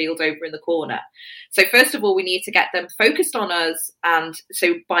on in the field over in the corner. So first of all, we need to get them focused on us. And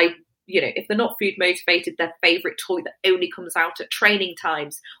so by, if they're not food motivated, their favorite toy that only comes out at training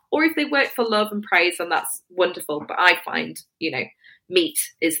times, or if they work for love and praise, then that's wonderful. But I find, meat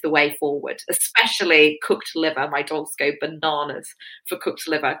is the way forward, especially cooked liver. My dogs go bananas for cooked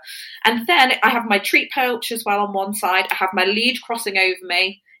liver. And then I have my treat pouch as well on one side. I have my lead crossing over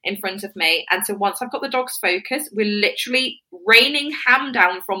me in front of me. And so once I've got the dog's focus, we're literally raining ham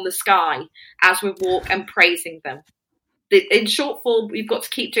down from the sky as we walk and praising them. In short form, we've got to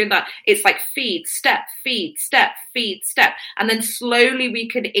keep doing that. It's like feed, step, feed, step, feed, step. And then slowly we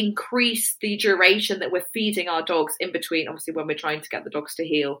can increase the duration that we're feeding our dogs in between, obviously, when we're trying to get the dogs to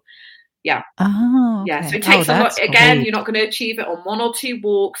heel. Yeah. Oh, okay. Yeah. So it takes a lot. Again, great. You're not going to achieve it on 1 or 2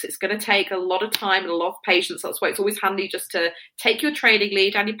 walks. It's going to take a lot of time and a lot of patience. That's why it's always handy just to take your training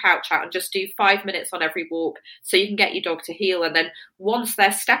lead and your pouch out and just do 5 minutes on every walk so you can get your dog to heel. And then once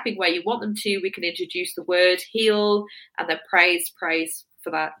they're stepping where you want them to, we can introduce the word heel and then praise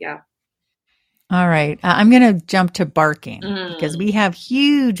for that. Yeah. All right. I'm going to jump to barking because we have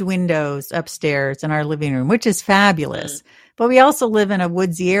huge windows upstairs in our living room, which is fabulous. But we also live in a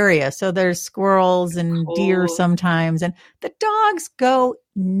woodsy area. So there's squirrels and deer sometimes. And the dogs go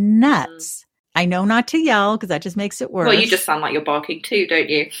nuts. I know not to yell because that just makes it worse. Well, you just sound like you're barking too, don't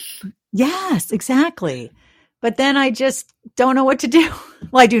you? Yes, exactly. But then I just don't know what to do.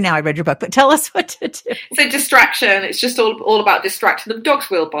 Well, I do now. I read your book, but tell us what to do. So distraction, it's just all about distracting them. Dogs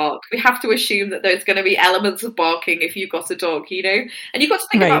will bark. We have to assume that there's going to be elements of barking if you've got a dog, And you've got to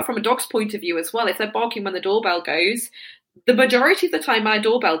think about from a dog's point of view as well. If they're barking when the doorbell goes, the majority of the time my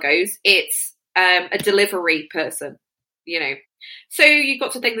doorbell goes, it's a delivery person, So you've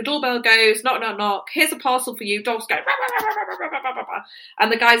got to think the doorbell goes, knock, knock, knock. Here's a parcel for you. Dogs go, rah, rah, rah, rah, rah, rah, rah. And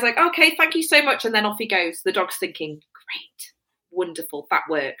the guy's like, okay, thank you so much. And then off he goes. The dog's thinking, great, wonderful, that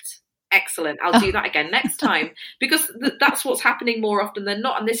worked. Excellent. I'll do that again next time, because that's what's happening more often than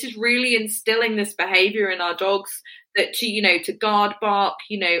not. And this is really instilling this behavior in our dogs that to guard bark,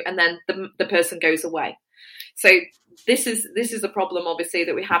 and then the person goes away. So this is a problem, obviously,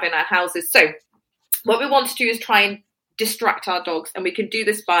 that we have in our houses. So what we want to do is try and distract our dogs, and we can do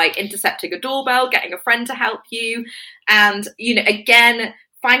this by intercepting a doorbell, getting a friend to help you, and again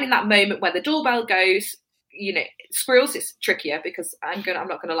finding that moment where the doorbell goes. Squirrels, it's trickier because I'm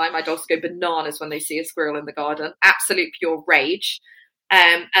not gonna lie, my dogs go bananas when they see a squirrel in the garden, absolute pure rage.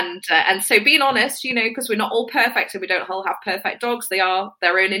 And so being honest, because we're not all perfect and we don't all have perfect dogs, they are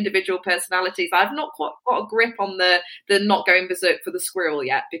their own individual personalities. I've not quite got a grip on the not going berserk for the squirrel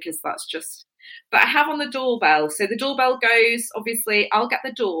yet, because that's just, but I have on the doorbell. So the doorbell goes, obviously I'll get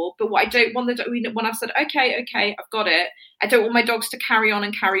the door, but what I don't want when I've said, okay, I've got it, I don't want my dogs to carry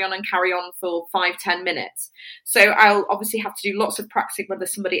on for 5-10 minutes. So I'll obviously have to do lots of practicing when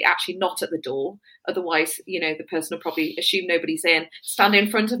there's somebody actually not at the door. Otherwise, the person will probably assume nobody's in. Stand in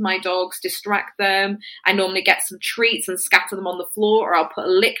front of my dogs, distract them. I normally get some treats and scatter them on the floor, or I'll put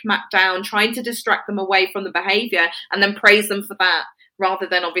a lick mat down, trying to distract them away from the behavior, and then praise them for that, rather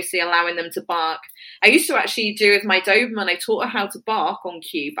than obviously allowing them to bark. I used to actually do with my Doberman, I taught her how to bark on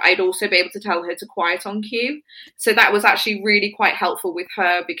cue, but I'd also be able to tell her to quiet on cue. So that was actually really quite helpful with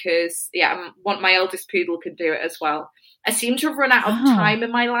her, because my eldest poodle can do it as well. I seem to have run out of time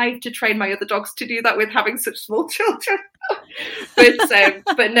in my life to train my other dogs to do that with having such small children.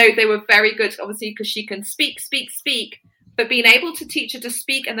 But no, they were very good, obviously, because she can speak. But being able to teach her to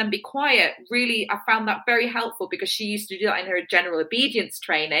speak and then be quiet, really, I found that very helpful, because she used to do that in her general obedience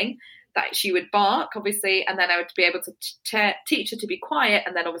training, that she would bark, obviously, and then I would be able to teach her to be quiet,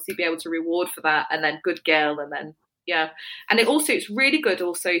 and then obviously be able to reward for that, and then good girl, and then, yeah. And it's really good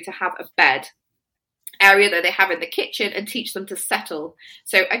also to have a bed area that they have in the kitchen and teach them to settle.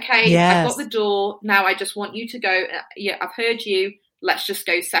 So, okay, yes. I've got the door, now I just want you to go, yeah, I've heard you, let's just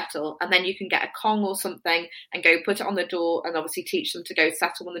go settle. And then you can get a Kong or something and go put it on the door, and obviously teach them to go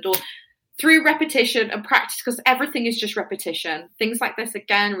settle on the door through repetition and practice, because everything is just repetition. Things like this,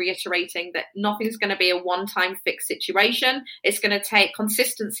 again, reiterating that nothing's going to be a one-time fixed situation. It's going to take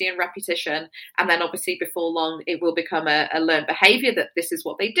consistency and repetition. And then obviously before long, it will become a learned behaviour that this is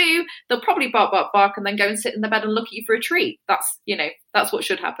what they do. They'll probably bark, and then go and sit in the bed and look at you for a treat. That's what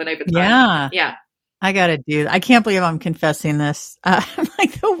should happen over time. Yeah. I got to do that. I can't believe I'm confessing this. I'm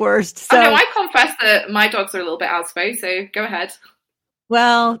like the worst. So. Oh, no, I confess that my dogs are a little bit outspoken, so go ahead.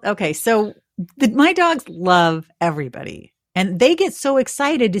 Well, okay. So my dogs love everybody, and they get so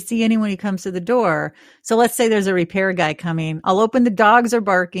excited to see anyone who comes to the door. So let's say there's a repair guy coming. I'll open the dogs are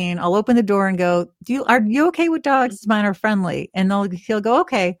barking. I'll open the door and go, are you okay with dogs? Mine are friendly. And he'll go,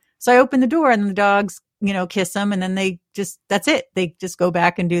 okay. So I open the door, and the dogs, kiss them, and then that's it. They just go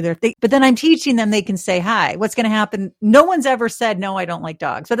back and do their thing. But then I'm teaching them they can say hi. What's going to happen? No one's ever said, no, I don't like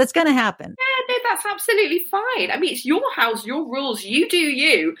dogs, but that's going to happen. Yeah, no, that's absolutely fine. I mean, it's your house, your rules. You do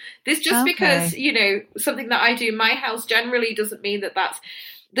you. This just because, something that I do in my house generally doesn't mean that's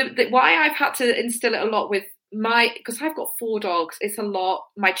why I've had to instill it a lot with because I've got 4 dogs. It's a lot.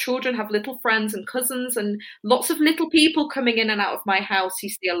 My children have little friends and cousins and lots of little people coming in and out of my house. You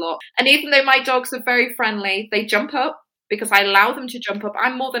see a lot. And even though my dogs are very friendly, they jump up because I allow them to jump up.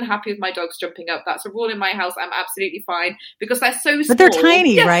 I'm more than happy with my dogs jumping up. That's a rule in my house. I'm absolutely fine because they're so small. But they're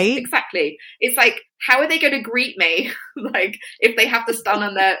tiny, yes, right? Exactly. It's like, how are they going to greet me? Like if they have to stand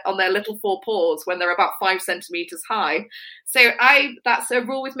on their little 4 paws when they're about 5 centimeters high. So that's a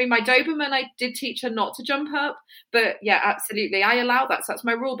rule with me. My Doberman, I did teach her not to jump up, but yeah, absolutely. I allow that. So that's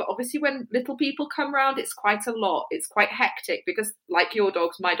my rule. But obviously when little people come around, it's quite a lot. It's quite hectic because like your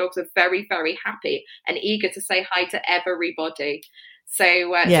dogs, my dogs are very, very happy and eager to say hi to everybody. So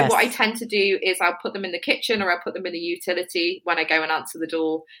what I tend to do is I'll put them in the kitchen or I'll put them in the utility when I go and answer the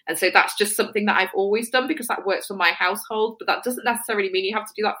door. And so that's just something that I've always done because that works for my household. But that doesn't necessarily mean you have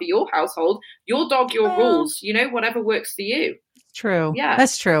to do that for your household. Your dog, your rules, whatever works for you. True. Yeah,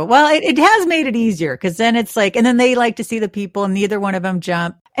 that's true. Well, it has made it easier because then it's like, and then they like to see the people and neither one of them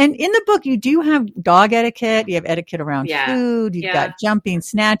jump. And in the book, you do have dog etiquette. You have etiquette around food. You've got jumping,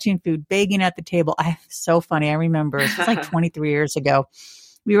 snatching food, begging at the table. So funny. I remember it was like 23 years ago.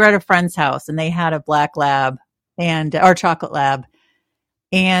 We were at a friend's house and they had a black lab or chocolate lab.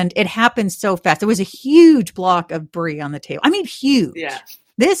 And it happened so fast. There was a huge block of brie on the table. I mean, huge. Yeah.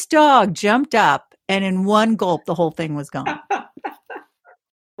 This dog jumped up and in one gulp, the whole thing was gone.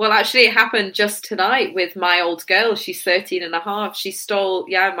 Well, actually, it happened just tonight with my old girl. She's 13 and a half. She stole,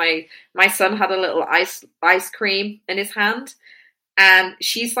 my son had a little ice cream in his hand. And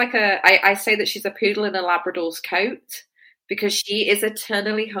she's like I say that she's a poodle in a Labrador's coat because she is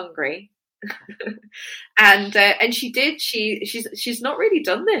eternally hungry. and she's not really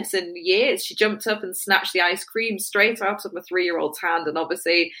done this in years. She jumped up and snatched the ice cream straight out of my 3-year-old's hand and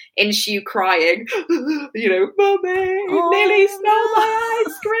obviously in shoe crying, Mummy, Lily smelled my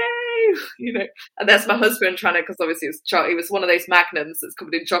ice cream, and there's my husband trying to, because obviously it was one of those magnums that's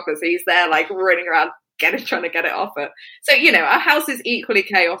covered in chocolate, so he's there like running around trying to get it off her. So our house is equally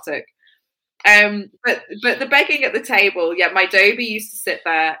chaotic. But the begging at the table, my Dobie used to sit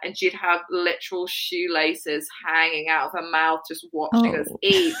there and she'd have literal shoelaces hanging out of her mouth just watching us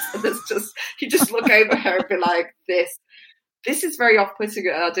eat. And it's just, you just look over her and be like, this is very off-putting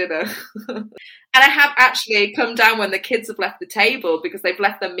at our dinner. And I have actually come down when the kids have left the table because they've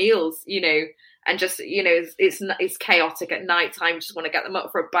left their meals, and just, it's chaotic at night time. Just want to get them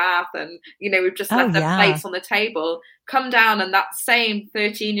up for a bath and, we've just left their plates on the table, come down and that same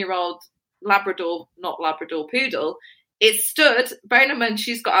 13-year-old Labrador, not Labrador poodle, is stood. Bearing in mind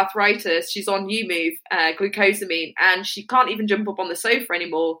she's got arthritis, she's on U-Move, glucosamine, and she can't even jump up on the sofa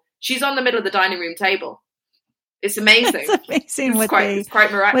anymore. She's on the middle of the dining room table. It's amazing. It's amazing it's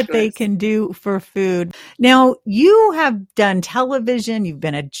quite miraculous. What they can do for food. Now, you have done television. You've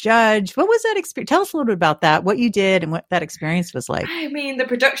been a judge. What was that experience? Tell us a little bit about that, what you did and what that experience was like. I mean, the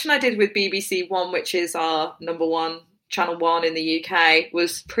production I did with BBC One, which is our number one Channel 1 in the UK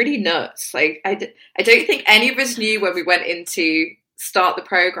was pretty nuts. Like I don't think any of us knew when we went in to start the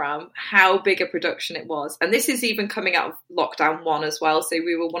program how big a production it was. And this is even coming out of lockdown 1 as well. So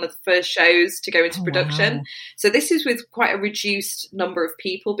we were one of the first shows to go into production. Wow. So this is with quite a reduced number of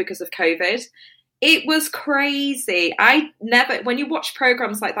people because of COVID. It was crazy. When you watch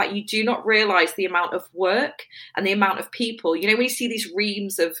programs like that, you do not realize the amount of work and the amount of people. You know, when you see these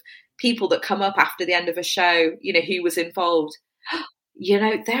reams of people that come up after the end of a show, you know, who was involved, you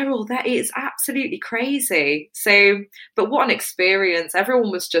know, they're all there. It's absolutely crazy. So, but what an experience.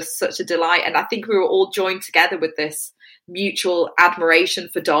 Everyone was just such a delight. And I think we were all joined together with this mutual admiration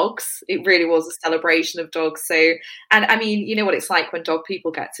for dogs. It really was a celebration of dogs. So, and I mean, you know what it's like when dog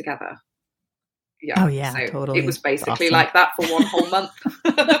people get together. Yeah. Oh yeah, so totally. It was basically like that for one whole month.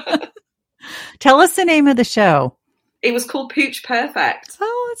 Tell us the name of the show. It was called Pooch Perfect.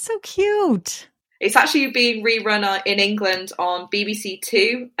 Oh, it's so cute. It's actually being rerun in England on BBC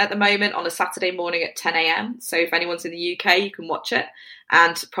 2 at the moment on a Saturday morning at 10 a.m. So if anyone's in the UK, you can watch it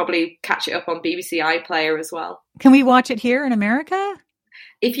and probably catch it up on BBC iPlayer as well. Can we watch it here in America?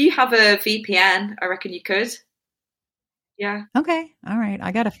 If you have a VPN, I reckon you could. Yeah. Okay. All right.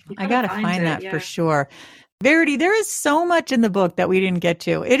 I gotta find that for sure. Verity, there is so much in the book that we didn't get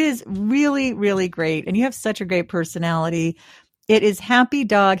to. It is really, really great. And you have such a great personality. It is Happy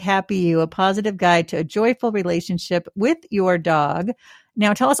Dog, Happy You, a positive guide to a joyful relationship with your dog.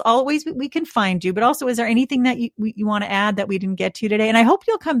 Now, tell us all the ways we can find you, but also, is there anything that you want to add that we didn't get to today? And I hope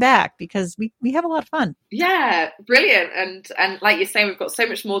you'll come back because we have a lot of fun. Yeah, brilliant. And like you're saying, we've got so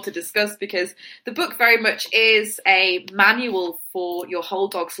much more to discuss because the book very much is a manual for your whole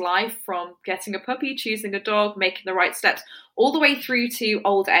dog's life, from getting a puppy, choosing a dog, making the right steps, all the way through to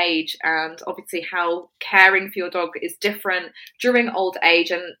old age, and obviously how caring for your dog is different during old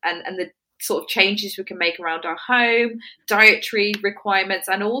age, and the sort of changes we can make around our home, dietary requirements.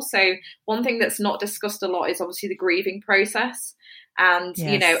 And also one thing that's not discussed a lot is obviously the grieving process and,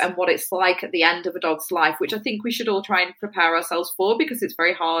 you know, and what it's like at the end of a dog's life, which I think we should all try and prepare ourselves for because it's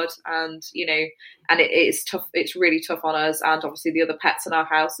very hard and, you know, and it is tough. It's really tough on us and obviously the other pets in our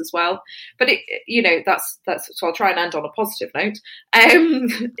house as well. But it, you know, that's, so I'll try and end on a positive note.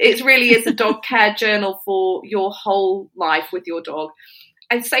 It really is a dog care journal for your whole life with your dog.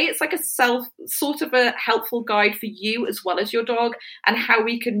 I'd say it's like a sort of a helpful guide for you as well as your dog, and how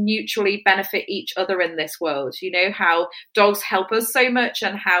we can mutually benefit each other in this world. You know, how dogs help us so much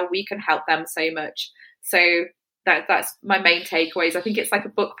and how we can help them so much. So that's my main takeaways. I think it's like a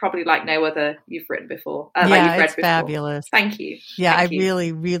book probably like no other you've written before. Like you've read it's before. Fabulous. Thank you. Yeah, I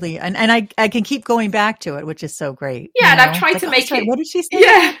really, really, and I can keep going back to it, which is so great. Yeah, and I've tried to make it. What did she say?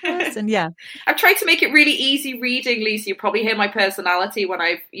 Yeah. And I've tried to make it really easy reading, Lisa. You probably hear my personality when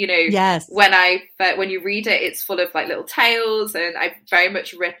I've, you know, when you read it, it's full of like little tales, and I've very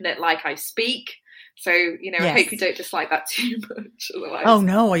much written it like I speak. So, you know, I hope you don't dislike that too much. Otherwise. Oh,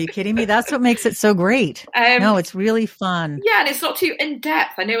 no. Are you kidding me? That's what makes it so great. No, it's really fun. Yeah, and it's not too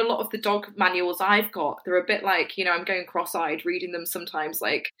in-depth. I know a lot of the dog manuals I've got, they're a bit like, you know, I'm going cross-eyed reading them sometimes.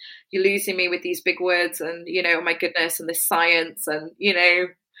 Like, you're losing me with these big words and, you know, oh my goodness, and this science and, you know.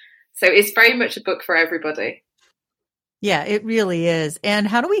 So it's very much a book for everybody. Yeah, it really is. And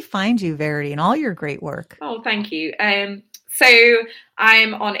how do we find you, Verity, and all your great work? Oh, thank you. So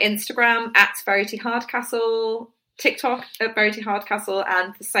I'm on Instagram at Verity Hardcastle, TikTok at Verity Hardcastle,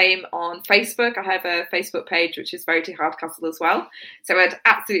 and the same on Facebook. I have a Facebook page, which is Verity Hardcastle as well. So I'd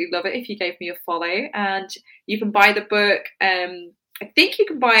absolutely love it if you gave me a follow. And you can buy the book. I think you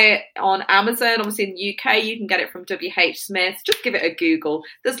can buy it on Amazon. Obviously in the UK, you can get it from WH Smith. Just give it a Google.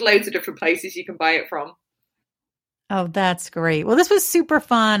 There's loads of different places you can buy it from. Oh, that's great. Well, this was super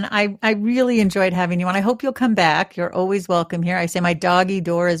fun. I really enjoyed having you, and I hope you'll come back. You're always welcome here. I say my doggy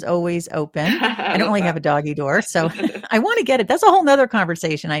door is always open. I don't really have a doggy door, so I want to get it. That's a whole nother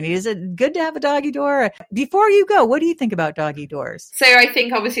conversation I need. Is it good to have a doggy door? Before you go, what do you think about doggy doors? So I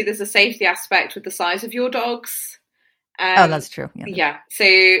think obviously there's a safety aspect with the size of your dogs. Oh, that's true. Yeah. So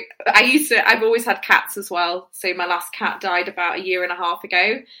I've always had cats as well. So my last cat died about a year and a half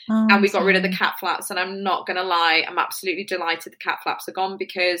ago, and we got rid of the cat flaps. And I'm not going to lie, I'm absolutely delighted the cat flaps are gone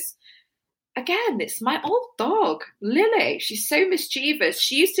because, again, it's my old dog, Lily. She's so mischievous.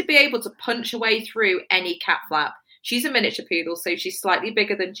 She used to be able to punch away through any cat flap. She's a miniature poodle, so she's slightly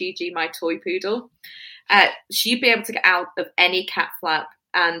bigger than Gigi, my toy poodle. She'd be able to get out of any cat flap.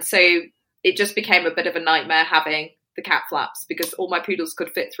 And so it just became a bit of a nightmare having the cat flaps because all my poodles could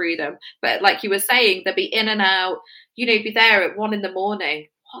fit through them. But like you were saying, they'd be in and out, you know, be there at 1 a.m.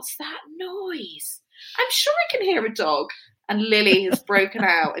 What's that noise? I'm sure I can hear a dog. And Lily has broken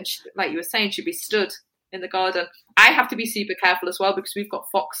out. And she, like you were saying, she'd be stood in the garden. I have to be super careful as well because we've got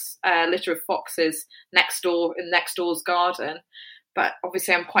litter of foxes next door in next door's garden. But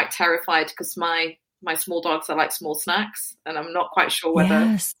obviously I'm quite terrified because my small dogs are like small snacks, and I'm not quite sure whether.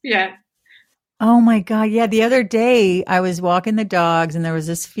 Yes. Yeah. Oh my God. Yeah. The other day I was walking the dogs and there was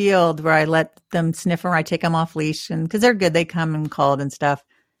this field where I let them sniff around. I take them off leash and because they're good, they come and called and stuff.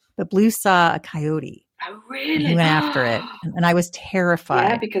 But Blue saw a coyote. Oh, really? And he went after it. And I was terrified.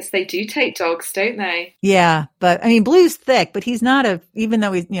 Yeah, because they do take dogs, don't they? Yeah. But I mean, Blue's thick, but he's not even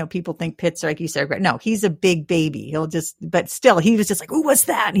though he's, people think pits are, like you said, no, he's a big baby. But still, he was just like, oh, what's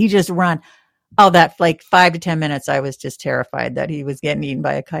that? And he just run. Oh, that like 5 to 10 minutes, I was just terrified that he was getting eaten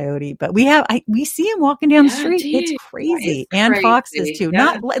by a coyote. But we see him walking down the street. It's crazy. And foxes too.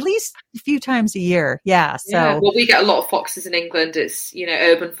 Yeah. Not at least a few times a year. Yeah. So well, we get a lot of foxes in England. It's,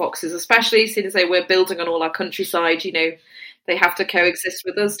 urban foxes, especially since we're building on all our countryside, they have to coexist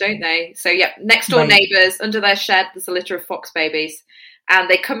with us, don't they? So yeah, next door neighbours, under their shed, there's a litter of fox babies. And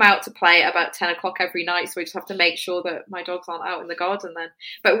they come out to play at about 10 o'clock every night. So we just have to make sure that my dogs aren't out in the garden then.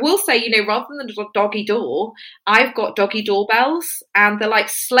 But we'll say, rather than a doggy door, I've got doggy doorbells. And they're like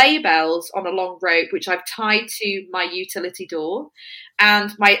sleigh bells on a long rope, which I've tied to my utility door.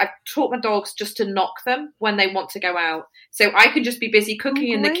 And I've taught my dogs just to knock them when they want to go out. So I can just be busy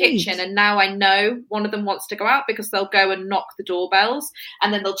cooking in the kitchen. And now I know one of them wants to go out because they'll go and knock the doorbells.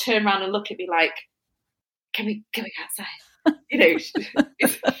 And then they'll turn around and look at me like, can we go outside?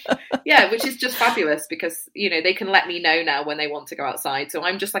 Which is just fabulous because they can let me know now when they want to go outside. So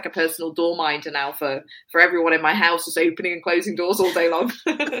I'm just like a personal door minder now for everyone in my house, just opening and closing doors all day long.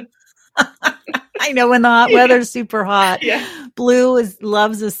 I know when the hot weather's super hot. Yeah. Blue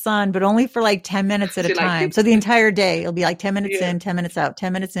loves the sun, but only for like 10 minutes at a time. So the entire day, it'll be like 10 minutes in, 10 minutes out,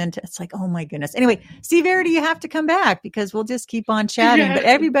 10 minutes in. It's like, oh my goodness. Anyway, see, Verity, you have to come back because we'll just keep on chatting. Yeah. But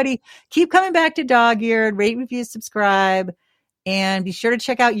everybody keep coming back to Dog Eared, rate, review, subscribe, and be sure to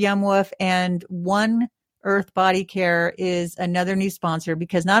check out Yum Woof. And One Earth Body Care is another new sponsor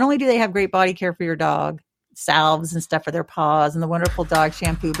because not only do they have great body care for your dog, salves and stuff for their paws and the wonderful dog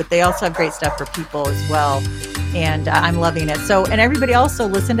shampoo, but they also have great stuff for people as well. And I'm loving it. So, and everybody also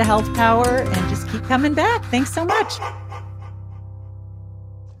listen to Health Power and just keep coming back. Thanks so much.